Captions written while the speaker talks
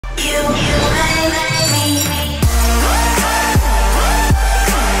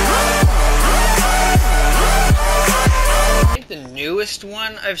I think the newest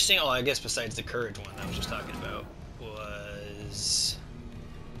one I've seen, oh, I guess besides the Courage one I was just talking about, was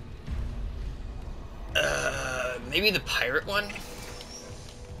maybe the Pirate one?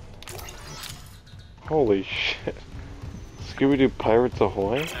 Holy shit. Scooby-Doo Pirates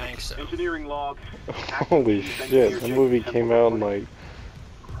Ahoy? I think so. Engineering log. Holy shit, that movie came out in like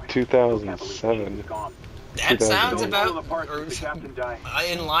 2007. That sounds about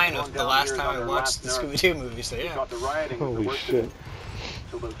in line with the last time I watched the Scooby-Doo movie, so yeah. Holy shit.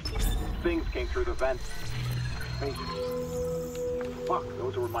 So those things came through the vents. Hey, fuck,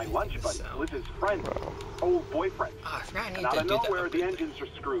 those were my lunch buddies. Liz's friends. Old boyfriend. Oh, I forgot I need And out to of do nowhere, that. the engines are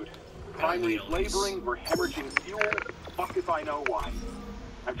screwed. Primary's laboring, we're hemorrhaging fuel. Fuck if I know why.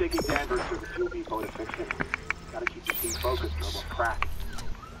 I'm taking Danvers to the fuel depot to fix it. Gotta keep the team focused or we'll crack.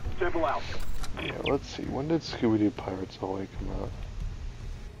 Simple out. Yeah, let's see. When did Scooby-Doo Pirates Ahoy come out?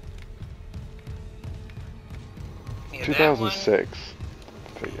 Yeah, 2006.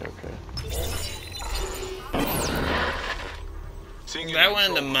 Okay. That one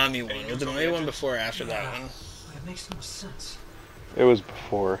and the Mummy one. Was the Mummy one before or after that one? It makes no sense. It was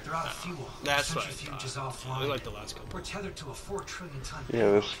before. They're out of fuel. That's what I Centrifuge is thought. offline. It was like the last couple. We're tethered to a 4 trillion ton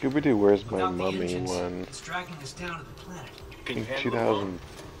Yeah, the Scooby-Doo Where's My Without the Mummy engines, one. it's dragging us down to the planet. In 2003?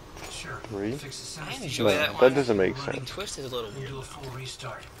 Sure. Fix the I sound enjoy No, that one. that doesn't make The sense. twist is a little We'll weird. do a full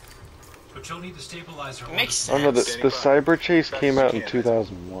restart. But you'll need the stabilizer. It makes Oh sense. no, the Cyber Chase came out in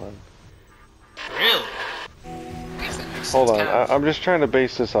 2001. Really? I guess that makes Hold sense, on, kind of. I'm just trying to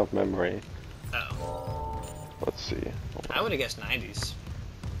base this off memory. Oh. Let's see. Hold on. I would have guessed 90s.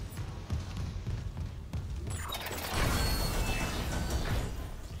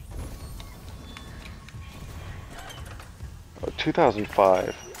 Oh,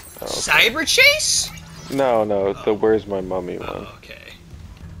 2005. Oh, okay. Cyber Chase? No, the Where's My Mummy one. Oh, okay.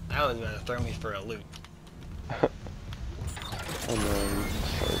 That was about to throw me for a loop. And then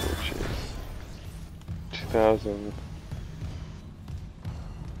Cyber Chase.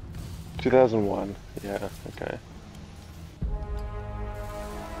 2001. Yeah, okay.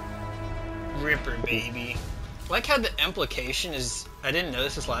 Ripper, baby. I like how the implication is, I didn't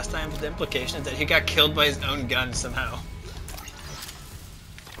notice this last time, but the implication is that he got killed by his own gun somehow.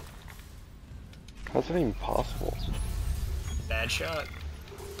 How's that even possible? Bad shot.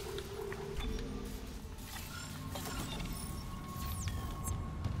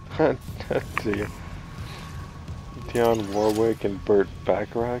 Dear. Dionne Warwick and Burt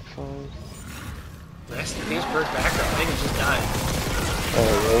Bacharach songs? Rest in peace, Burt Bacharach. I think he just died. Oh,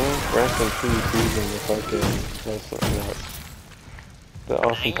 really? Rest in peace, even the fucking, the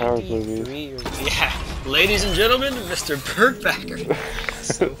Austin Powers movies. 93 or- yeah, ladies and gentlemen, Mr. Burt Bacharach.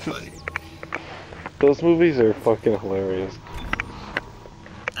 So funny. Those movies are fucking hilarious.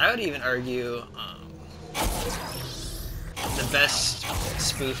 I would even argue the best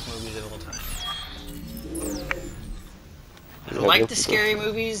spoof movies of all time. I Yeah, like the that's- scary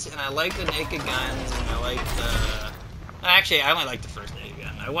movies, and I like the Naked Guns, and I like the... Actually, I only like the first Naked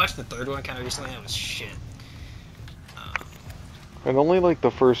Gun. I watched the third one kind of recently, and it was shit. And only like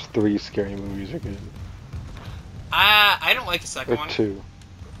the first 3 scary movies are good. I don't like the second Or one, 2.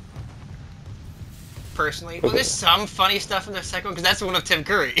 personally. Well, Okay. there's some funny stuff in the second one, because that's the one of Tim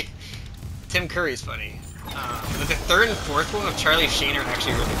Curry. Tim Curry's funny. But the third and fourth one of Charlie Sheen are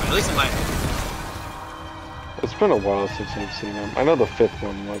actually really funny, at least in my opinion. It's been a while since I've seen them. I know the 5th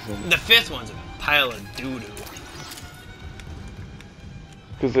one wasn't. The fifth one's a pile of doo-doo.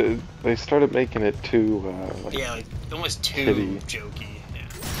 Because they started making it too, like, Yeah, like, almost too Kitty. jokey. Yeah.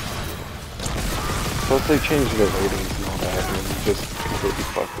 plus they changed their ratings and all that, and it just completely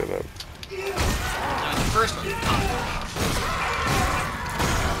fucked it up. I mean, the first one,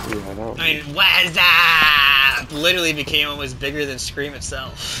 Yeah, I know. I mean, what's up? Literally became almost bigger than Scream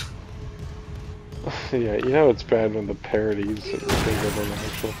itself. Yeah, you know it's bad when the parodies are bigger than the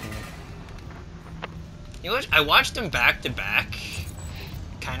actual thing. You know what? I watched them back to back,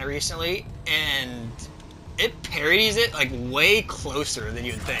 kind of recently, and it parodies it like way closer than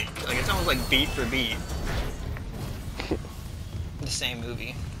you'd think. Like it's almost like beat for beat. The same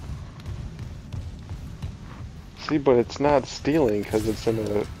movie. See, but it's not stealing because it's in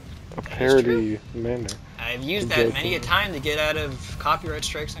a parody manner. I've used that many a time to get out of copyright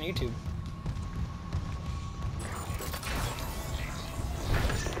strikes on YouTube.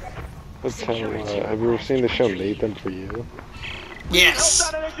 Let's tell you, have you ever seen the show Nathan For You? Yes!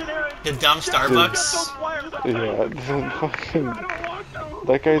 The dumb Starbucks. Yeah, fucking,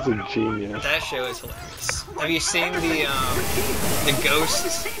 that guy's a genius. That show is hilarious. Have you seen the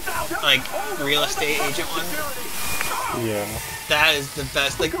ghost, like, real estate agent one? Yeah. That is the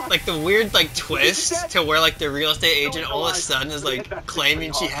best. Like the weird, like, twist to where, like, the real estate agent all of a sudden is, like,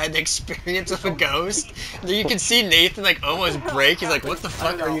 claiming she had the experience of a ghost. Then you can see Nathan, like, almost break. He's like, what the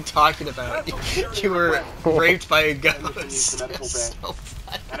fuck are you talking about? You were raped by a ghost. It's so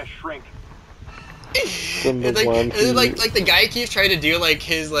funny. And a shrink. Like the guy keeps trying to do like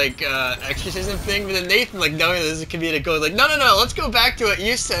his like exorcism thing, but then Nathan, like, knowing this could be a ghost, like, no, let's go back to what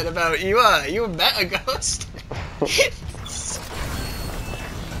you said about you met a ghost.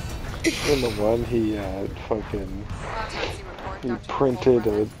 In the one he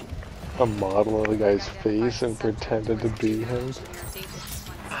printed a model of the guy's face and pretended to be him.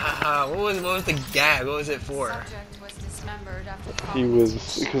 What was the gag? What was it for? He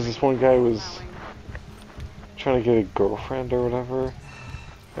was, because this one guy was trying to get a girlfriend or whatever.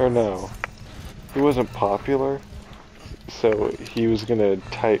 Or no, he wasn't popular, so he was gonna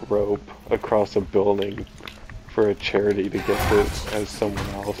tightrope across a building for a charity to get this as someone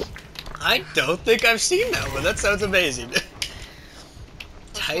else. I don't think I've seen that one. That sounds amazing.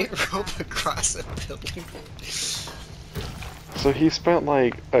 Tightrope across a building. So he spent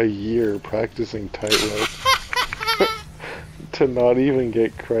like a year practicing tightrope to not even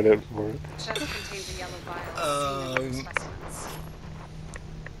get credit for it.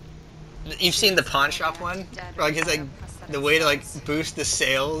 You've seen the pawn shop one? Like, it's like the way to like boost the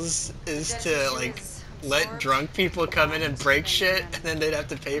sales is to like let drunk people come in and break shit, and then they'd have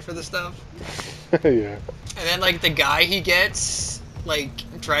to pay for the stuff. Yeah. And then like the guy he gets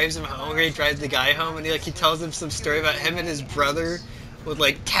like drives him home, or he drives the guy home, and he tells him some story about him and his brother with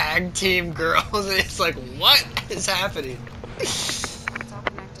like tag team girls, and it's like, what is happening?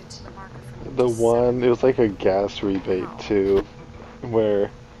 The one, it was like a gas rebate too, where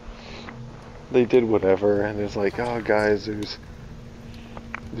they did whatever, and it's like, oh guys,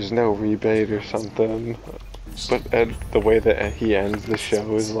 there's no rebate or something, but the way that he ends the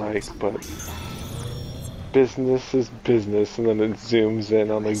show is like, but business is business, and then it zooms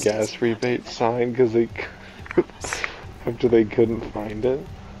in on the gas rebate sign because they after they couldn't find it.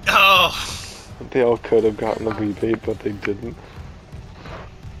 Oh. They all could have gotten the rebate, but they didn't.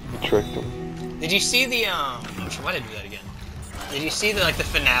 They tricked them. Did you see the why did I do that again? Did you see the the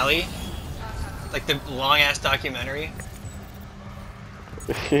finale? Like the long ass documentary?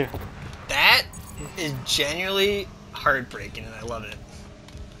 Yeah. That is genuinely heartbreaking, and I love it.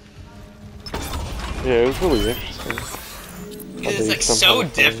 Yeah, it was really interesting. Because it's like so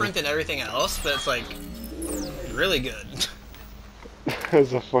different than everything else, but it's like really good.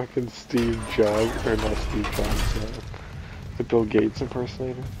 As a fucking Steve Jobs, or not Steve Jobs, the Bill Gates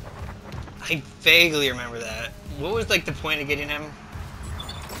impersonator. I vaguely remember that. What was like the point of getting him?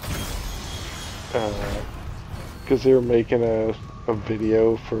 Because they were making a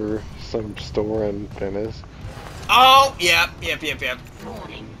video for some store in Venice. Oh, yep. It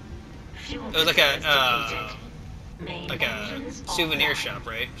was like a souvenir shop,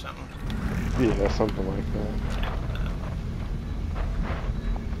 right? Or something. Yeah, something like that.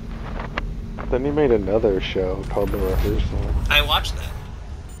 Then he made another show called The Rehearsal. I watched that.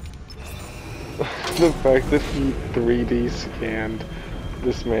 The fact that he 3D scanned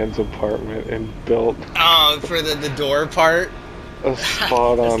this man's apartment and built for the door part, a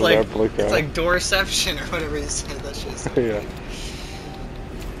spot-on replica. It's like Doorception or whatever he said. That shit's yeah.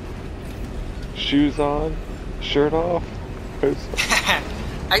 Shoes on, shirt off. I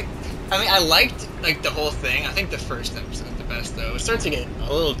mean, I liked like the whole thing. I think the first episode is the best though. It starts to get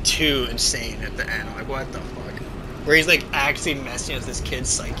a little too insane at the end. I'm like, what the fuck? Where he's like actually messing with this kid's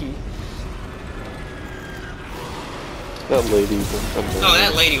psyche. That lady's amazing. Oh,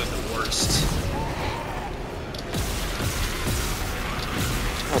 that lady was the worst.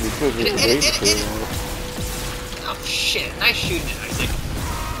 God, these guys are way too long. Oh shit! Nice shooting it, Isaac.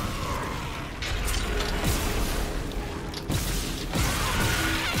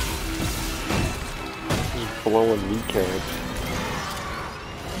 Blowing kneecaps.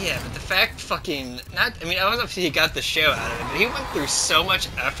 Yeah, but the fact fucking I mean, I don't know if he got the show out of it, but he went through so much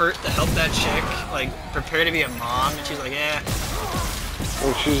effort to help that chick, like, prepare to be a mom, and she's like, yeah.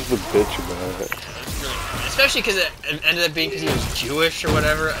 Oh, she's the bitch about it. Especially because it ended up being because he was Jewish or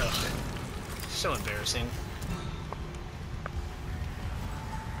whatever. Ugh. So embarrassing.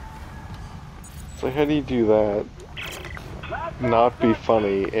 So how do you do that? Not be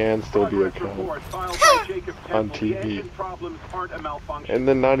funny and still be a cunt on TV, and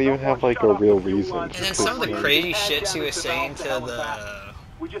then not even have like a real reason. And then some of the crazy shit she was saying to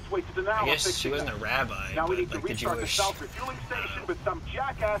We just wasted an hour. I guess she wasn't a rabbi, now we but need to like the restart the Jewish self-refueling station, but some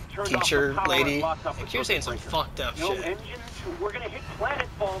jackass turned teacher off the power lady. and locked up I think the she was saying circuit some breaker. fucked up No shit. engines. We're gonna hit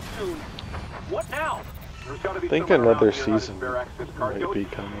planetfall soon. What now? There's gotta be I think someone another around here who has a season spare access card. might be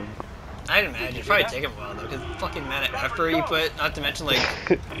coming. I'd imagine it'd probably take him a while though, because the fucking amount of effort you put, not to mention like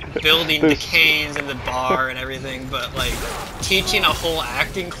building the canes and the bar and everything, but like teaching a whole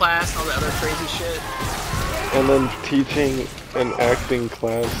acting class and all the other crazy shit. And then teaching an acting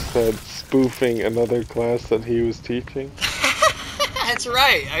class that's spoofing another class that he was teaching. That's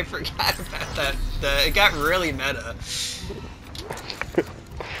right, I forgot about that. It got really meta.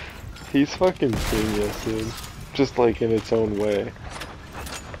 He's fucking genius, dude. Just like in its own way.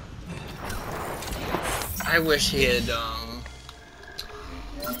 I wish he had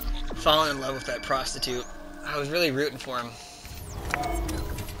fallen in love with that prostitute. I was really rooting for him.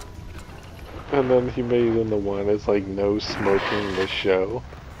 And then he made it in the one as like no smoking the show.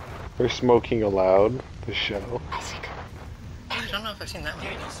 Or smoking aloud the show. I don't know if I've seen that one.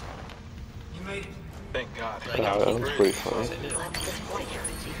 You made it. Thank God. Like, That was pretty funny. Well, at this point,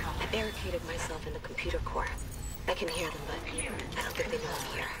 I barricaded myself in the computer core. I can hear them, but I don't think they know I'm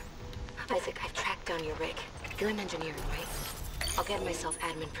here. Isaac, I've tracked down your rig. You're in engineering, right? I'll get myself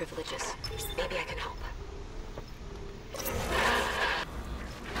admin privileges. Maybe I can help.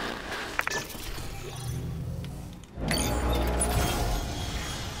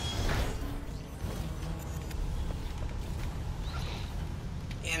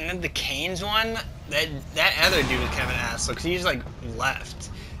 And then the Canes one, that other dude was kind of an asshole because he's like left.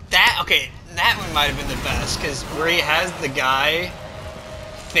 That one might have been the best because where he has the guy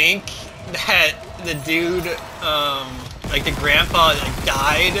think that the dude, like the grandpa, like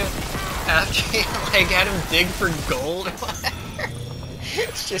died after he like had him dig for gold or whatever.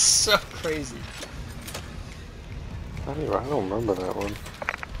 It's just so crazy. I don't remember that one.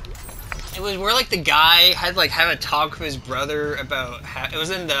 It was where like the guy had like have a talk with his brother about it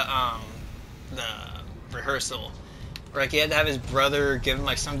was in the rehearsal where like he had to have his brother give him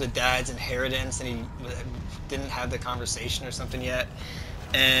like some of the dad's inheritance and he didn't have the conversation or something yet,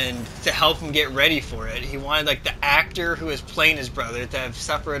 and to help him get ready for it he wanted like the actor who was playing his brother to have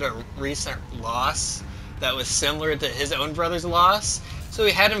suffered a recent loss that was similar to his own brother's loss, so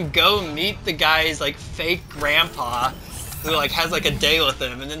he had him go meet the guy's like fake grandpa who like has like a day with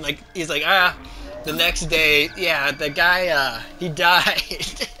him, and then like he's like the next day, yeah, the guy he died.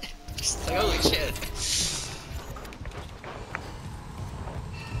 Just like holy shit.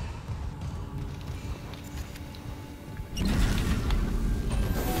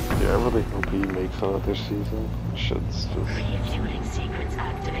 Yeah, I really hope he makes another season. It's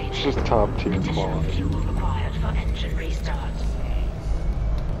just top tier quality. Fuel required for engine restart.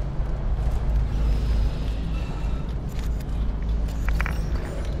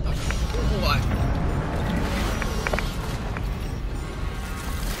 What?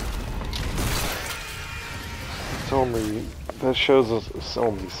 It's only that shows us it's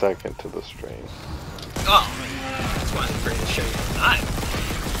only second to the stream. Oh man, that's one of the greatest shows of the night.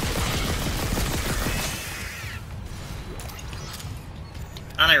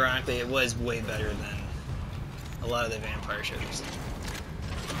 Unironically, it was way better than a lot of the vampire shows.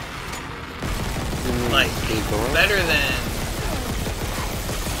 Like, better than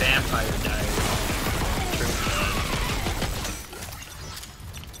Vampire Diaries. True Blood.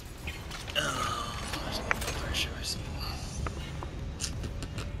 Oh, there's a vampire show I've seen.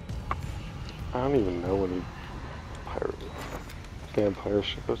 I don't even know any vampire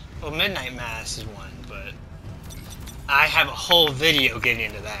shows. Well, Midnight Mass is one, but I have a whole video getting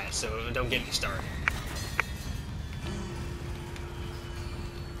into that, so don't get me started.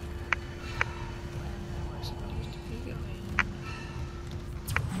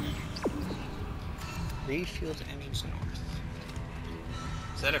 Refuel the engines north.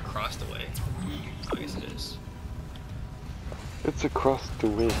 Is that across the way? Oh, I guess it is. It's across the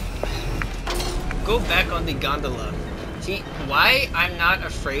way. Go back on the gondola. See, why I'm not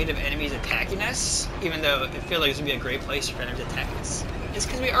afraid of enemies attacking us, even though it feels like this would be a great place for enemies to attack us, is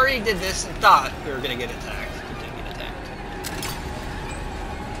because we already did this and thought we were going to get attacked. We didn't get attacked.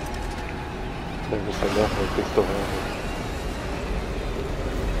 Never said nothing, they still have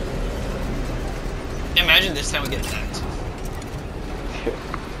Imagine this time we get attacked. it. Yeah.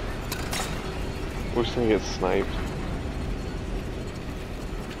 We're just gonna get sniped.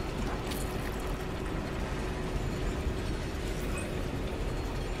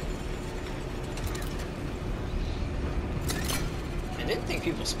 I didn't think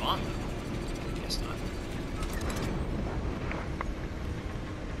people spawned though. Guess not.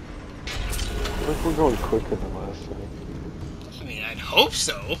 I think we're going quicker than last time. I mean, I'd hope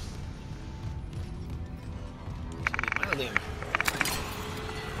so. Mildly,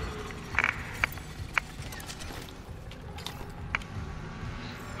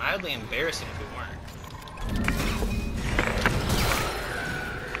 mildly embarrassing if we weren't.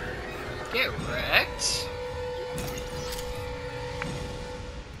 Get wrecked.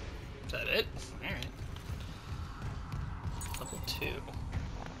 Is that it? Alright. Level 2.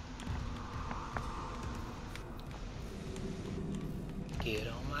 Get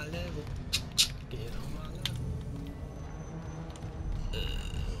on my level. Get on my level.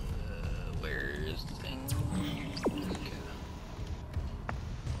 Where's the thing? Okay.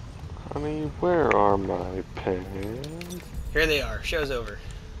 Honey, where are my pens? Here they are. Show's over.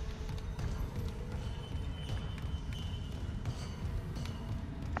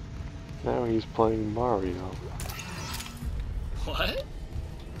 Now he's playing Mario. What?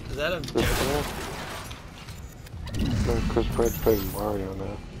 Is that a Chris joke? Pratt? No, Chris Pratt's playing Mario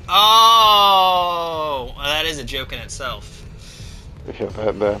now. Oh! Well, that is a joke in itself. Yeah,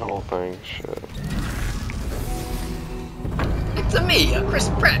 that whole thing, shit. It's a me, Chris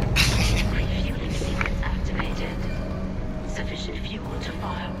Pratt. Refueling sequence activated. Sufficient fuel to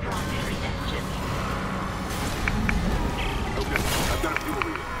fire primary engine. Okay, I've got a fuel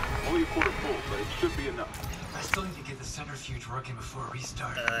reading. Only a quarter full, but it should be enough. I still need to get the centrifuge working before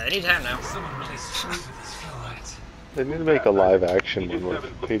restart. Anytime now. Someone really screwed with this fuel light. They need to make a live action You one just with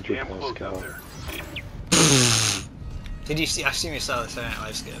haven't looked Pedro damn close out Pascal. there. Did you see? I assume you saw the Saturday Night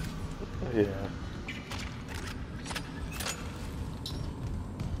Live skit. Yeah.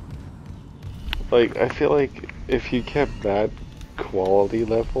 Like, I feel like if you kept that quality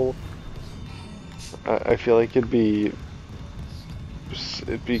level, I feel like it'd be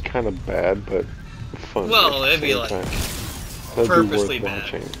kind of bad, but fun. Well, at the it'd be same like time. That'd purposely be worth bad.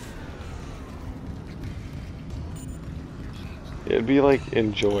 watching. It'd be like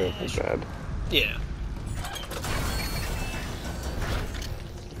enjoyable bad. Yeah.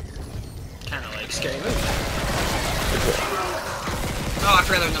 Kind of like scary movie. Oh, I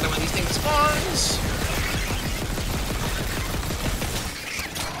forgot there's another one of these things spawns.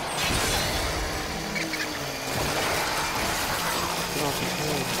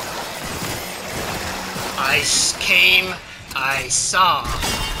 I came, I saw,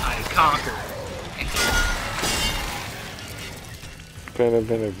 I conquered.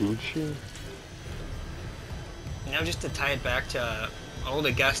 Benevici? You know, just to tie it back to old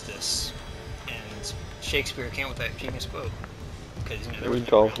Augustus and Shakespeare came with that genius quote. Because, you know, there was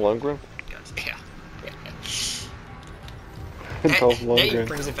Dolph Lundgren? Yeah. Dolph That Lundgren.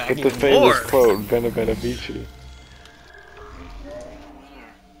 brings it back With the even famous more. quote, Benevici.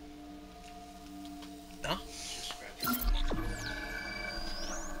 Huh?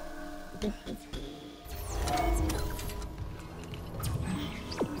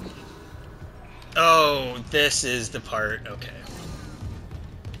 Oh, this is the part. Okay.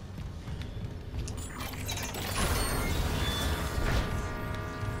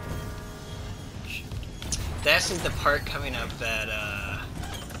 This is the part coming up that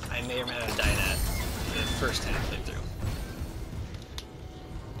I may or may not have died at the first time playthrough.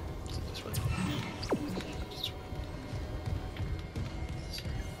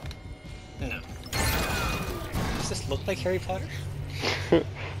 No. Does this look like Harry Potter?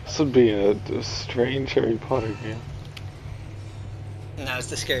 This would be a strange Harry Potter game. No, it's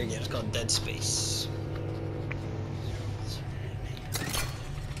the scary game. It's called Dead Space.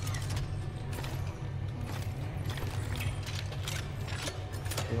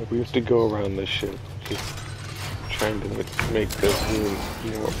 We have to go around this shit, just trying to make this room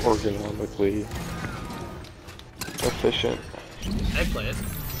more ergonomically efficient. I'd play it.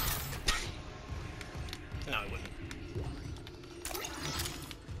 No, I wouldn't.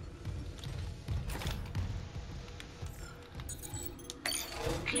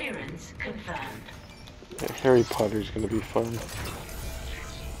 Clearance confirmed. Yeah, Harry Potter's gonna be fun.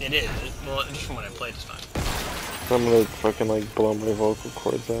 It is. Well, just from what I played, it's fine. I'm gonna fucking like blow my vocal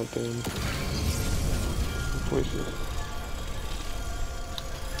cords out then. Voices.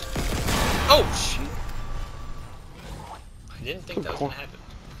 Oh, shoot! I didn't think that was gonna happen.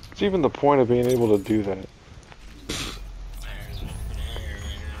 What's even the point of being able to do that?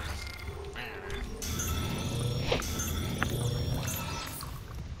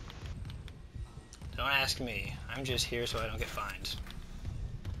 Don't ask me. I'm just here so I don't get fined.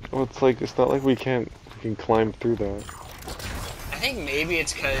 Well, it's like, it's not like we can climb through that. I think maybe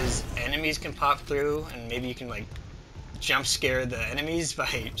it's because enemies can pop through, and maybe you can, like, jump scare the enemies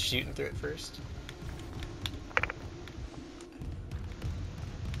by shooting through it first.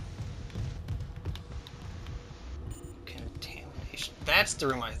 Contamination. That's the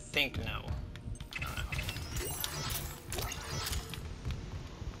room I think, no. I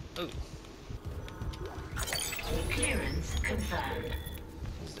don't know. Ooh. Clearance confirmed.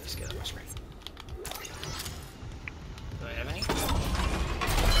 Let's get up my screen. Do I have any?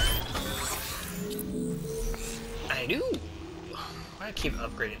 I do! Why do I keep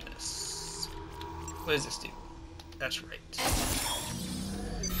upgrading this? What does this do? That's right.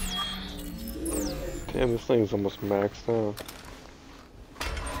 Damn, this thing's almost maxed out.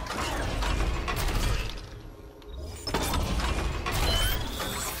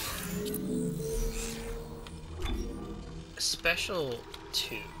 Special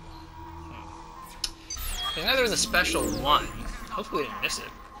 2. I know there was a special 1. Hopefully we didn't miss it.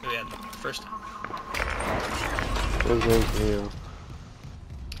 We had the first time. His name's Neo.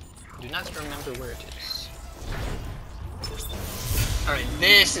 Do not remember where it is. Alright,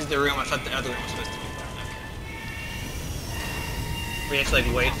 this is the room I thought the other room was supposed to be. Okay. We have to like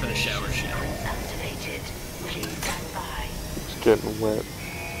wait for the shower shower. It's getting wet.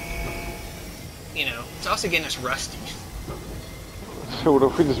 You know, it's also getting us rusty. So what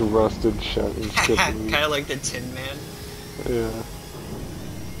if we just rusted shut and shit? Kind of like the Tin Man. Yeah.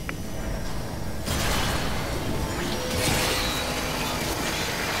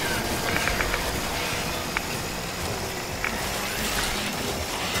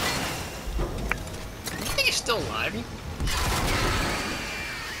 You think he's still alive?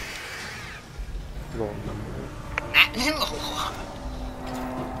 No. How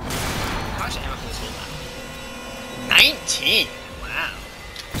much ammo for this whole time? 19! Wow.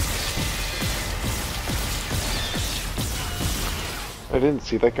 I didn't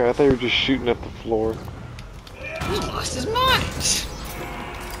see that guy. I thought you were just shooting at the floor. He lost his mind!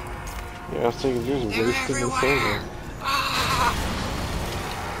 Yeah, I was thinking you're just wasting this ammo.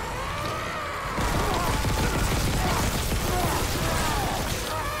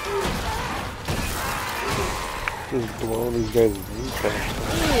 Just blowing these guys' knees out.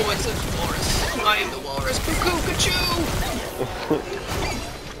 Ooh, it's a walrus. I am the walrus. Cuckoo-ca-choo!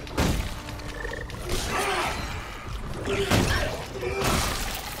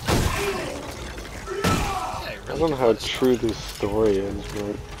 I don't know how true this story is,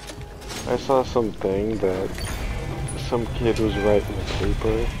 but I saw something that some kid was writing a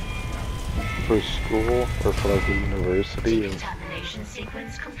paper for school or for like a university and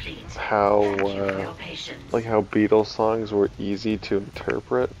how like how Beatles songs were easy to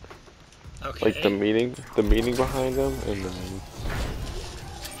interpret, Okay. like the meaning behind them, and then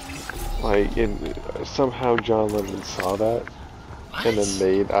like somehow John Lennon saw that and then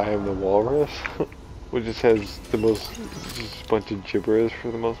made "I Am the Walrus," which just has the most just a bunch of gibberish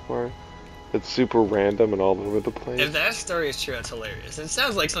for the most part. It's super random and all over the place. If that story is true, that's hilarious. It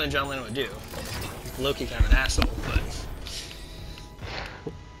sounds like something John Lennon would do. Loki kind of an asshole, but...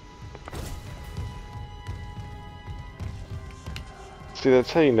 See,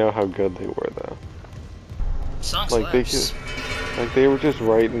 that's how you know how good they were, though. Song Like slaps. they were just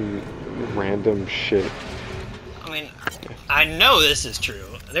writing random shit. I mean, I know this is true.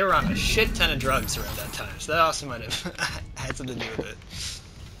 They were on a shit ton of drugs around that time, so that also might have had something to do with it.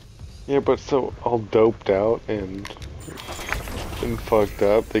 Yeah, but so all doped out and fucked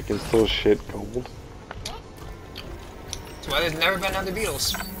up, they can still shit gold. That's why there's never been other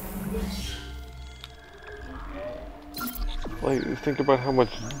Beatles. Like, think about how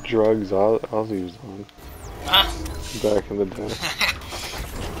much drugs Ozzy was on back in the day.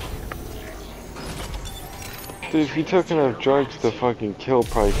 Dude, he took enough drugs to fucking kill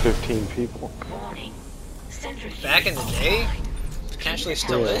probably 15 people. Back in the day? Potentially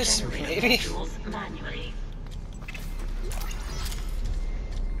still is, maybe?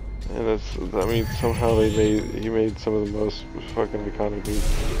 And that's, I mean, somehow he made some of the most fucking iconic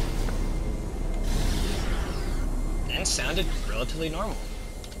music. And sounded relatively normal.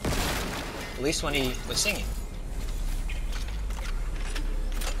 At least when he was singing.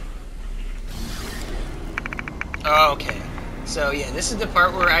 Oh, okay. So yeah, this is the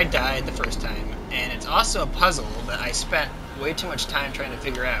part where I died the first time, and it's also a puzzle that I spent way too much time trying to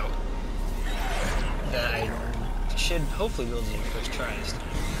figure out that I should hopefully be able to do first try this time.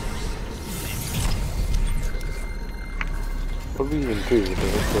 What do we even do? Do we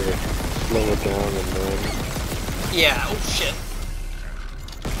have to slow it down and then... Yeah, oh shit.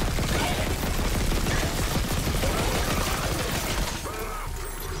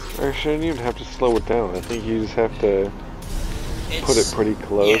 Or shouldn't even have to slow it down. I think you just have to put it pretty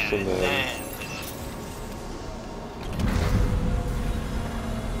close and then...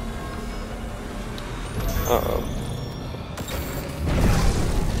 Uh-oh.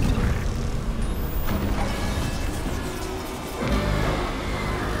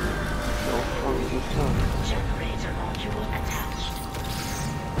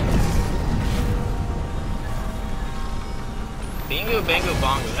 Bingo Bango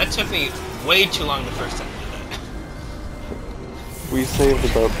Bongo. That took me way too long the first time I did that. We saved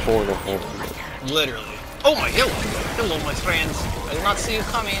about 4.5 minutes. Literally. Oh my hello! Hello, my friends. I did not see you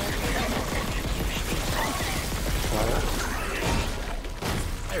coming.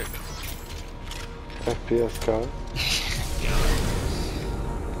 There we go. FPS car.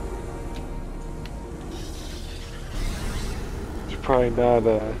 He's probably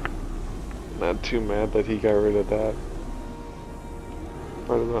not too mad that he got rid of that.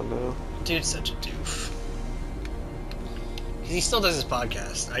 Right about now. Dude's such a doof. He still does his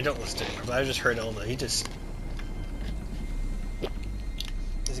podcast. I don't listen to him, but I've just heard all the. This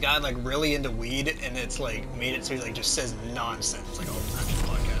guy like really into weed, and it's like made it so he like just says nonsense like all the time in the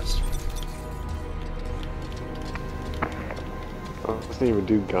podcast. Oh, doesn't even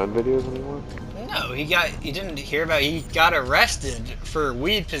do gun videos anymore? No, he didn't hear about. He got arrested for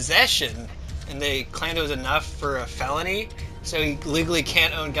weed possession, and they claimed it was enough for a felony, so he legally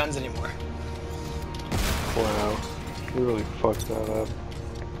can't own guns anymore. Wow. You really fucked that up.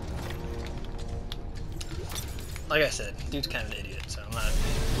 Like I said, dude's kind of an idiot, so I'm not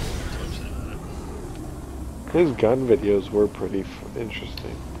too upset about it. His gun videos were pretty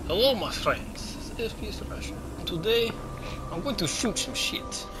interesting. Hello, my friends. This is FPS Russia. Today, I'm going to shoot some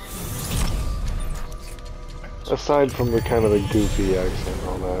shit. Aside from the kind of the goofy accent and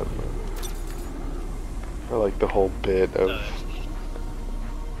all that. I like the whole bit of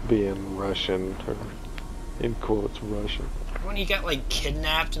being Russian, or in quotes, Russian. When he got like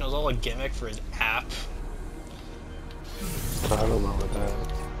kidnapped and it was all a gimmick for his app. I don't remember that.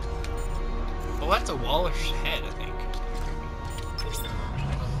 Well, that's a Waller's head, I think.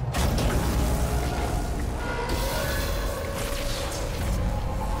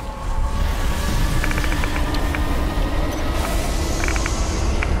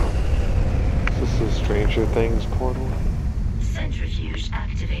 Is this a Stranger Things portal? Centrifuge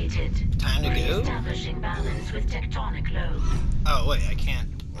activated. Time to go? Establishing balance with tectonic load. Oh, wait, I can't.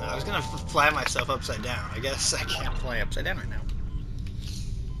 I was gonna fly myself upside down. I guess I can't fly upside down right now.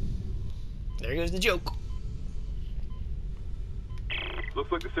 There goes the joke.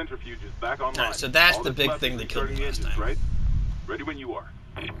 Looks like the centrifuge is back online. Alright, so that's All the big left thing is that killed me restarting last the engines, time. Right? Ready when you are.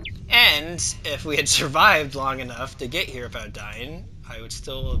 And if we had survived long enough to get here without dying, I would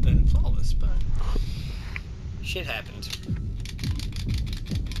still have been flawless, but shit happened.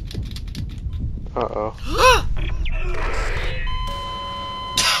 Uh-oh.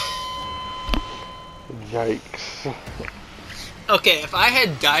 Yikes. Okay, if I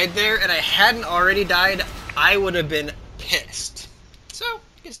had died there and I hadn't already died, I would have been pissed. So,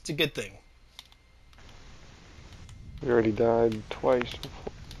 it's a good thing. We already died twice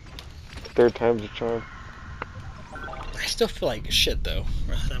before. Third time's a charm. I still feel like shit, though.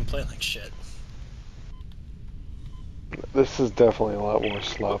 I'm playing like shit. This is definitely a lot more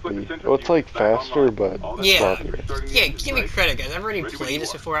sloppy. Well, it's like faster, but Yeah, sloppier. yeah, give me credit, guys. I've already played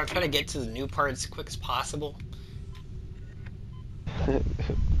this before. I'm trying to get to the new part as quick as possible.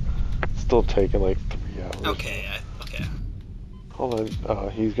 Still taking like 3 hours. Okay, okay. Hold on. Oh,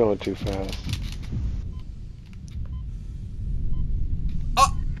 he's going too fast.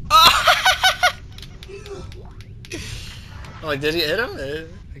 Oh! Oh! Like, did he hit him?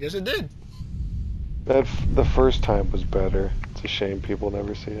 I guess it did. The first time was better. It's a shame people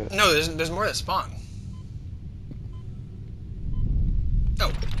never see it. No, there's more that spawn.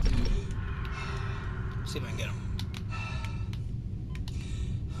 Oh. See if I can get him.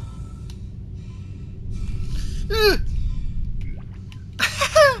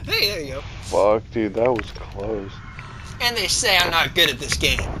 Hey, there you go. Fuck, dude, that was close. And they say I'm not good at this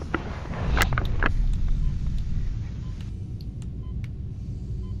game.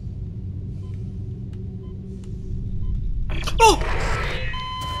 Oh!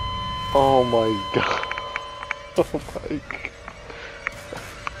 Oh my god. Oh my god.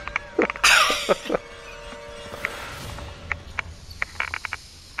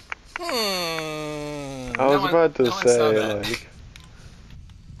 I was about to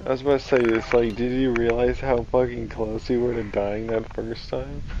say, it's like, did you realize how fucking close you were to dying that first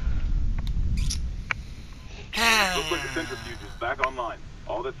time? Looks like the centrifuge is back online.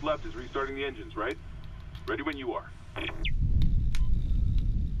 All that's left is restarting the engines, right? Ready when you are.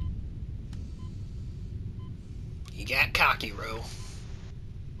 You got cocky, Ro.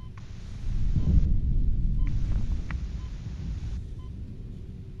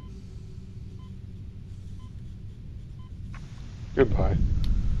 Goodbye.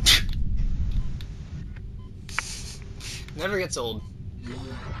 Never gets old.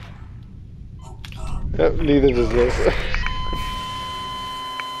 Yep, neither does this.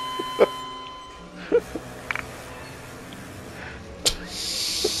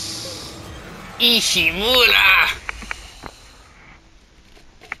 Ishimura!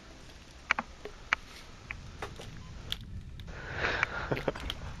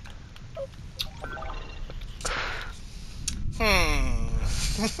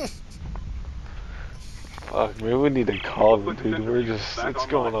 Fuck, maybe we need to call it, dude. We're just, it's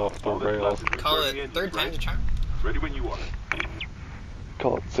going off the rails. Call it third time's a charm? Ready when you are.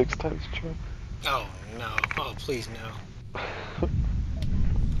 Call it 6 times a charm? Oh, no. Oh, please, no.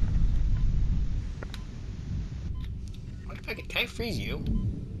 What if can I freeze you?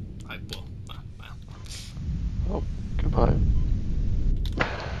 I will. Well. Oh, goodbye.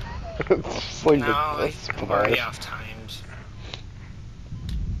 It's just like No, a I'm already splash. off-timed.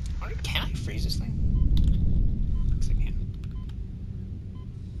 Can I freeze this thing? Looks like I can.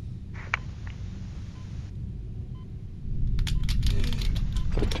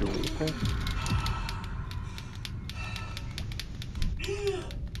 Did it do anything?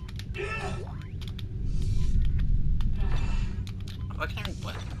 What can I?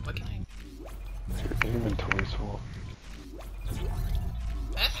 Your inventory's full.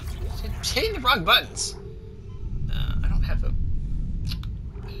 It's hitting the wrong buttons. I don't have a.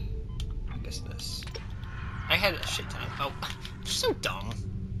 I guess this. I had a shit ton of. Oh, I'm so dumb.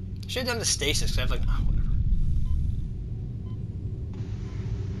 I should have done the stasis because I have like. Oh, whatever.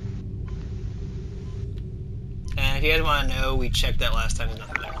 And if you guys want to know, we checked that last time. There's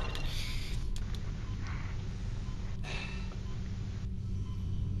nothing there.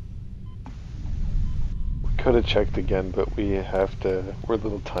 Could have checked again, but we have to. We're a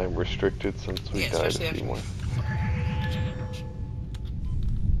little time restricted since we died a especially few more.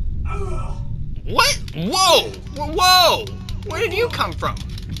 What? Whoa! Whoa! Where did you come from?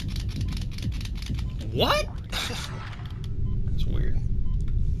 What? That's weird.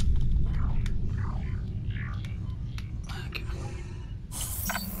 Okay.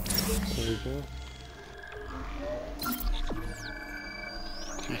 There we go.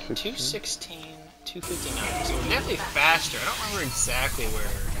 216, 259. So we're definitely faster. I don't remember exactly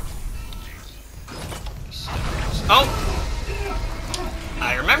where. Oh!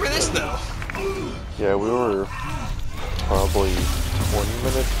 I remember this though. Yeah, we were probably 20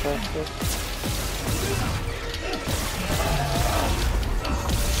 minutes faster.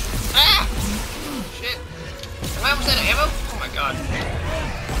 Ah! Shit. Am I almost out of ammo? Oh my god.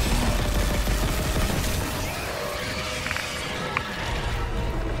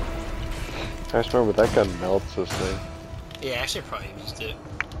 I just remember that gun melts this thing. Yeah, I should probably used it.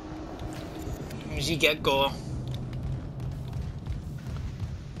 Easy get go.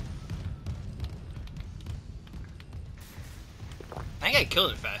 I think I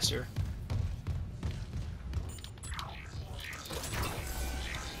killed it faster.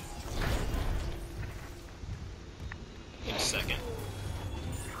 Give me a second.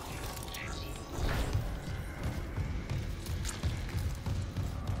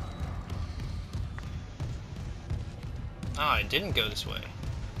 Oh, I didn't go this way.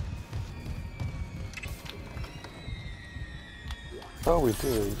 Oh, we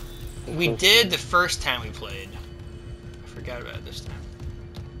did. We did the first time we played. I forgot about it this time.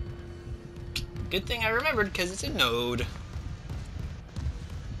 Good thing I remembered because it's a node.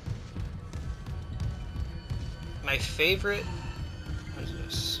 My favorite. What is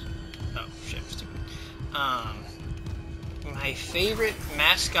this? Oh shit, I'm stupid. My favorite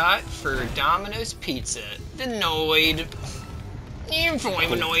mascot for Domino's Pizza, the Noid. You from a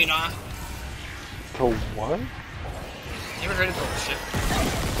Noid on? The what? Never heard of that shit.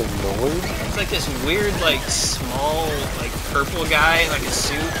 The noise? It's like this weird, like, small, like, purple guy in, like, a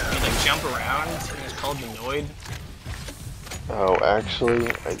suit. He, like, jump around. And it's called the Noid. Oh, actually,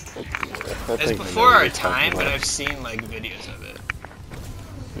 I It's think I know before what our you're talking time, but about. I've seen, like, videos of it.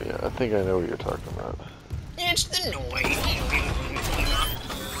 Yeah, I think I know what you're talking about. It's the Noid.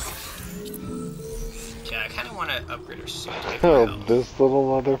 Yeah, I kind of want to upgrade our suit. Oh, this little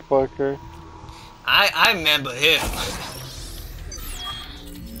motherfucker. I remember him.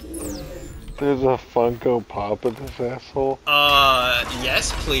 There's a Funko Pop of this asshole.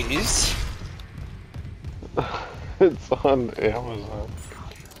 Yes, please. It's on Amazon.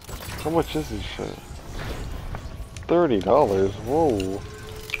 How much is this shit? $30. Whoa.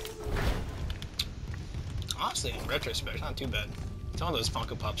 Honestly, in retrospect, not too bad. Some of those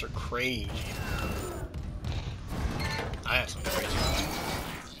Funko Pops are crazy. I have some crazy ones.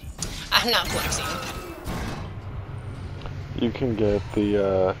 I'm not flexing. You can get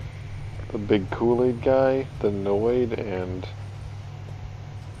the big Kool-Aid guy, the Noid, and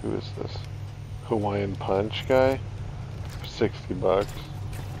who is this? Hawaiian Punch guy for $60.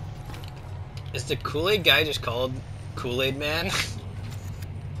 Is the Kool-Aid guy just called Kool-Aid Man?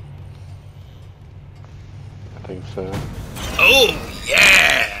 think so. Oh,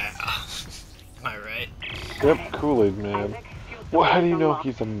 yeah! Am I right? Yep, Kool-Aid Man. Well, how do you know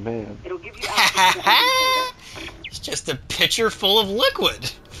he's a man? It'll give you access to everything. It's just a pitcher full of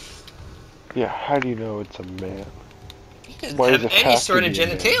liquid. Yeah, how do you know it's a man? He doesn't Why have does it any have sort to of be a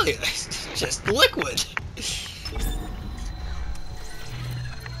man? genitalia. It's just liquid.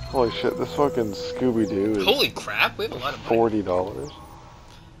 Holy shit, this fucking Scooby-Doo is Holy crap, we have a lot of money. $40.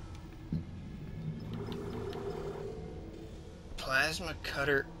 Plasma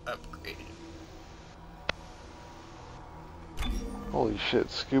cutter upgrade. Holy shit,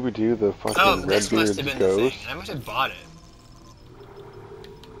 Scooby-Doo, the fucking Oh, this must Redbeard's have been the ghost. thing. I must have bought it.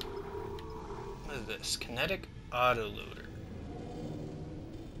 What is this? Kinetic autoloader.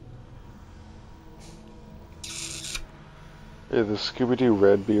 Yeah, the Scooby-Doo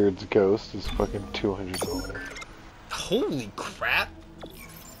Redbeard's ghost is fucking $200. Holy crap!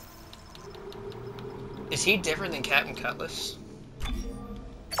 Is he different than Captain Cutlass?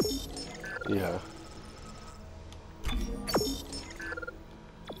 Yeah.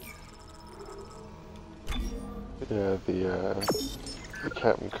 Yeah, the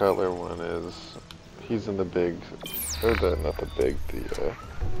Captain Cutler one is, he's in the big, or not the big,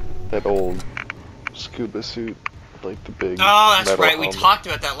 that old scuba suit, like the big Oh, that's metal right. We helmet. talked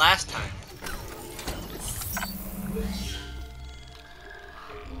about that last time.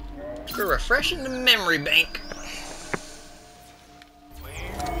 We're refreshing the memory bank.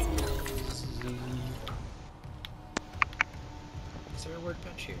 Is there a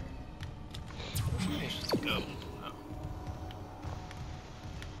workbench here? Oh.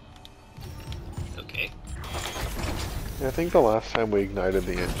 Okay. Yeah, I think the last time we ignited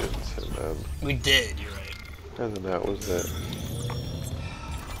the engines, and then We did, you're right. that was it.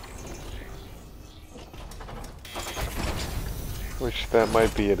 Which, that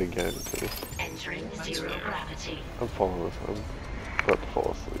might be it again, too. Entering zero gravity. I'm falling with him. About to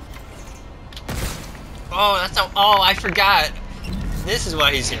fall asleep. Oh, that's how. Oh, I forgot. This is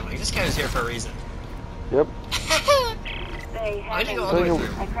why he's here. Like, this guy was here for a reason. Yep. Why'd you go all the way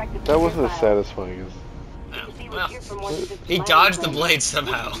through? That wasn't as satisfying as... Well, he dodged the blade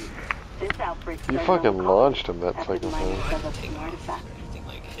somehow. You fucking launched him, that psychopath. Anything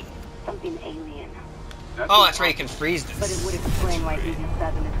like hidden. Something alien. Oh, that's right. You can freeze But it this. would explain why Eden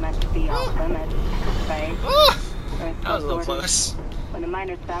 7 is meant to be off limits, right? Oh, Or that was a little sort of. close. When the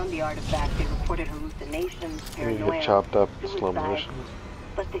miners found the artifact, they reported hallucinations, You get paranoia, chopped up in slow suicide. motion.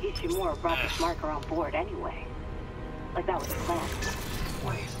 But the Ishimura brought this marker on board anyway. Like that was the plan.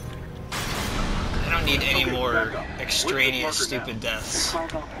 Wait. I don't need any more extraneous, stupid deaths.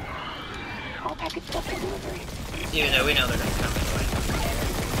 Cargo. All packaged up for delivery. Even though we know they're gonna come anyway.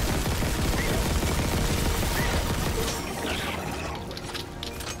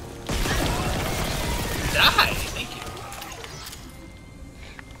 Die! Thank you.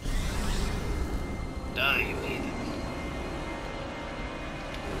 Die, you heathen.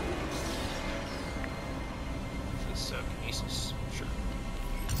 Kinesis. Sure.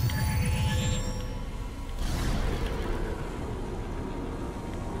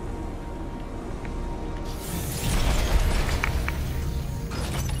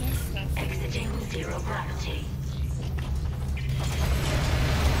 Exiting zero gravity.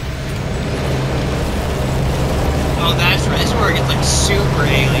 Oh, that's right. This is where it gets like super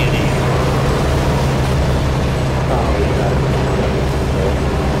alien-y.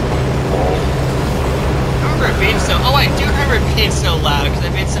 I remember it being so. Oh, I do remember it being so loud because I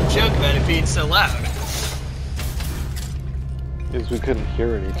made some joke about it being so loud. Is we couldn't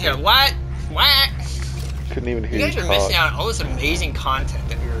hear anything. Yeah, what? What? Couldn't even hear You guys you are talk. missing out on all this amazing content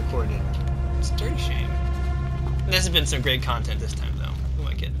that we recorded. It's a dirty shame. And this has been some great content this time, though. Who am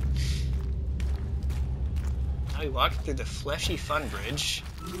I kidding? Now we walk through the fleshy fun bridge.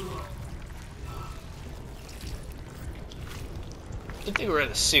 Good thing we're in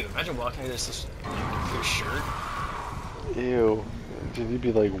a suit. Imagine walking through this with your shirt. Ew. Did you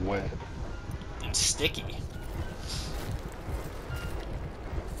be like wet? And sticky.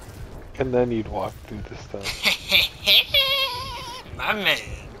 And then you'd walk through the stuff. My man.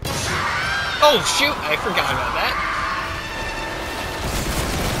 Oh shoot! I forgot about that.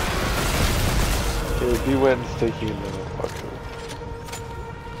 It would be wet and sticky and then I'd walk through.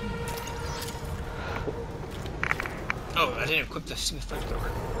 Oh, I didn't equip the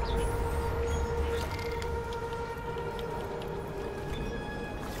flamethrower.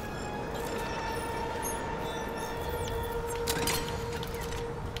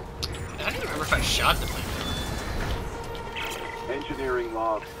 I don't even remember if I shot the flamethrower. Engineering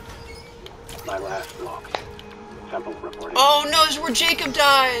log. My last log. Temple reporting. Oh no, this is where Jacob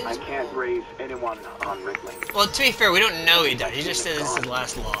dies! I can't raise anyone on Rickling. Well, to be fair, we don't know he died. He just said this is his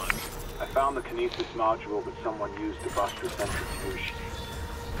last log. I found the kinesis module that someone used to bust the centrifuge.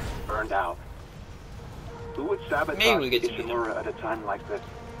 Burned out. Who would sabotage Maybe we get to meet him. Ishimura at a time like this?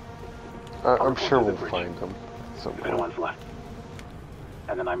 I'm sure we'll find him If somewhere. anyone's left.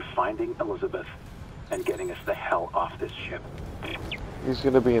 And then I'm finding Elizabeth and getting us the hell off this ship. He's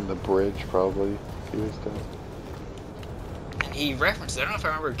gonna be in the bridge, probably. He was dead. And he referenced, I don't know if I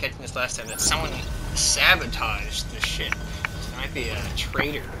remember catching this last time, that someone sabotaged the ship. So it might be a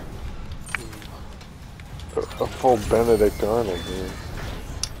traitor. A full Benedict Arnold, man.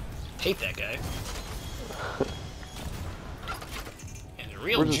 Hate that guy. And a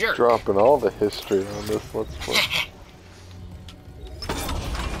real We're just jerk. dropping all the history on this. Let's play.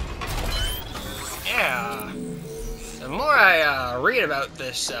 Yeah. The more I read about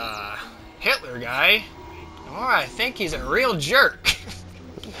this Hitler guy, the more I think he's a real jerk.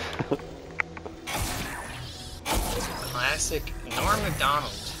 Classic Norm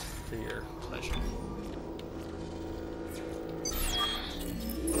Macdonald for your pleasure.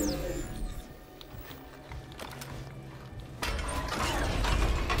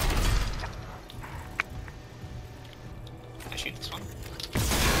 Can I shoot this one?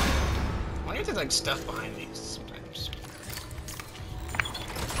 I wonder if there's like stuff behind these sometimes.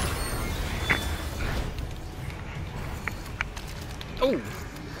 Oh!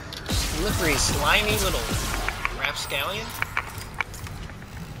 Slippery, slimy little rapscallion.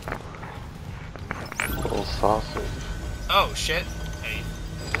 Little sausage. Oh shit. Hey,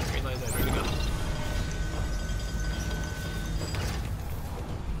 realize that. Where'd it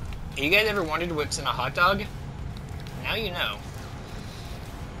go? You guys ever wondered what's in a hot dog? Now you know.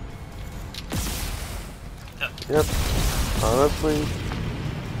 Oh. Yep. Honestly,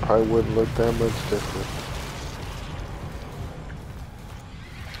 probably wouldn't look that much different.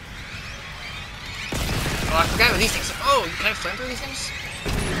 Oh, I forgot about these things. Oh, can I flamethrower these things?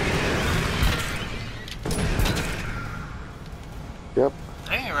 Yep. I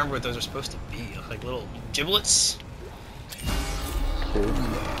don't even remember what those are supposed to be. Like little giblets? Okay.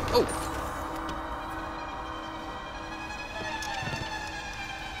 Oh!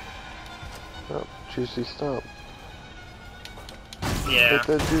 Oh, juicy stump. Yeah. Get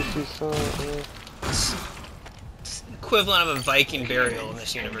that juicy stump. Yeah. It's equivalent of a Viking burial in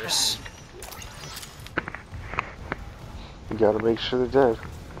this universe. You gotta make sure they're dead.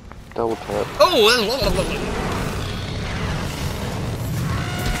 Double tap. Oh!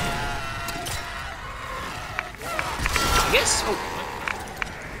 I guess. Oh.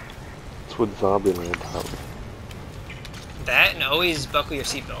 That's what Zombieland taught me. That and always buckle your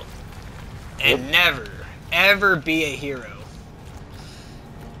seatbelt. And Yep. never, ever be a hero.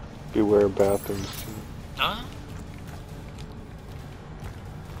 Beware bathrooms too. Huh?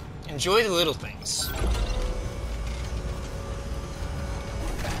 Enjoy the little things.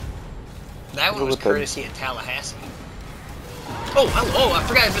 That one was courtesy of Tallahassee. Oh, hello! I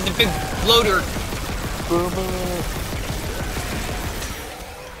forgot about the big bloater.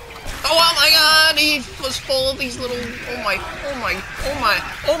 Oh my God! He was full of these little. Oh my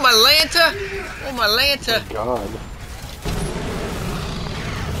Lanta! Oh my Lanta! God.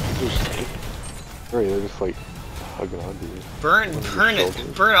 They're just like hugging onto you. Burn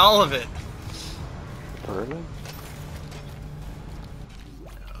it! Burn all of it! Burn it?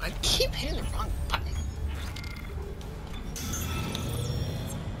 I keep hitting the wrong button.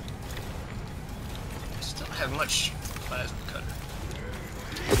 I still don't have much plasma cutter.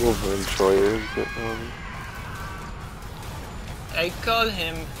 Little Vern Troyer is getting on me. I call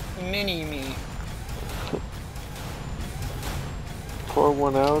him Mini-Me. Pour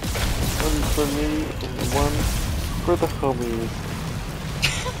one out. One for me and one for the homies.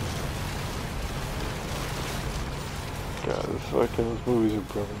 God, these movies are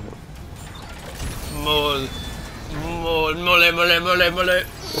brilliant. Mole.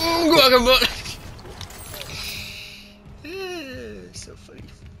 Guacamole. So funny.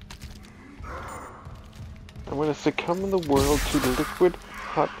 I'm gonna succumb in the world to liquid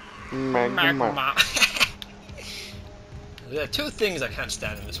hot magma. There are two things I can't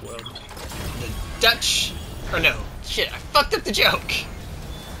stand in this world. The Dutch... Or no, shit, I fucked up the joke.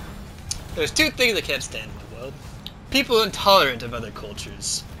 There's two things I can't stand in the world. People intolerant of other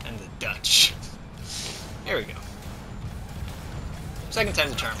cultures, and the Dutch. There we go. Second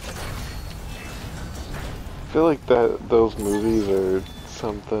time's a charm. I feel like those movies are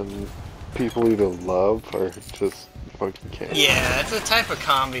something people either love or just fucking can't. Yeah, it's a type of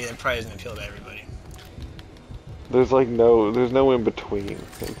comedy that probably doesn't appeal to everybody. There's no in between.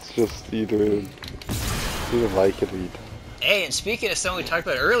 It's just either You like it, he died. Hey, and speaking of someone we talked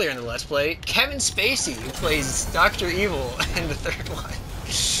about earlier in the Let's Play, Kevin Spacey, who plays Dr. Evil in the third one.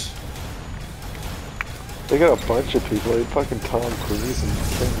 They got a bunch of people. They fucking Tom Cruise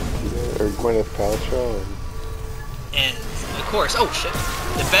and Gwyneth Paltrow And of course, oh shit,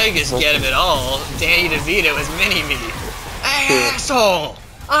 the Vegas get him it all. Danny DeVito as Mini-Me. Hey, asshole!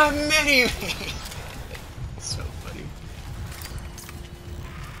 I'm Mini-Me! So funny.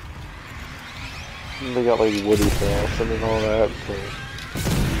 and they got like Woody Harrelson and all that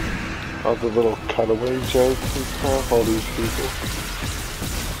for all the little cutaway jokes and stuff. All these people.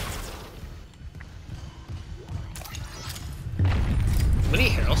 Woody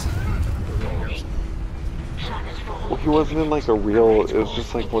Harrelson? Well, he wasn't in like a real. It was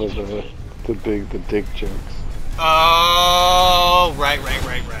just like one of the dick jokes. Oh, right.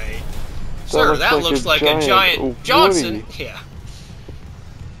 Sir, that looks like a giant Johnson. Woody. Yeah.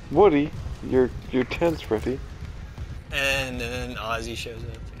 Woody, your tent's ready. And then Ozzy shows up.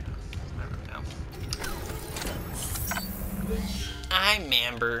 Yeah, I remember now. I'm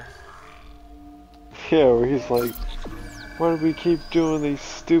Amber. Yeah, where he's like, why do we keep doing these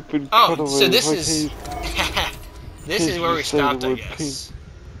stupid cutaways? So this Why is this is where we stopped, I guess.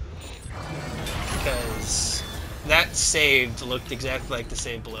 Because that saved looked exactly like the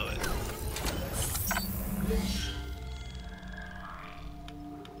save below it.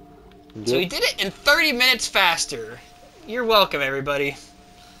 Yep. So we did it in 30 minutes faster. You're welcome, everybody.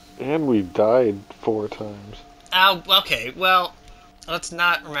 And we died 4 times. Oh, okay. Well, let's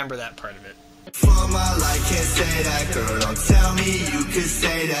not remember that part of it. For my life, can't say that, girl. Don't tell me you could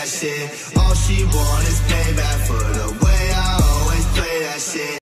say that shit. All she want is payback for the way I always play that shit.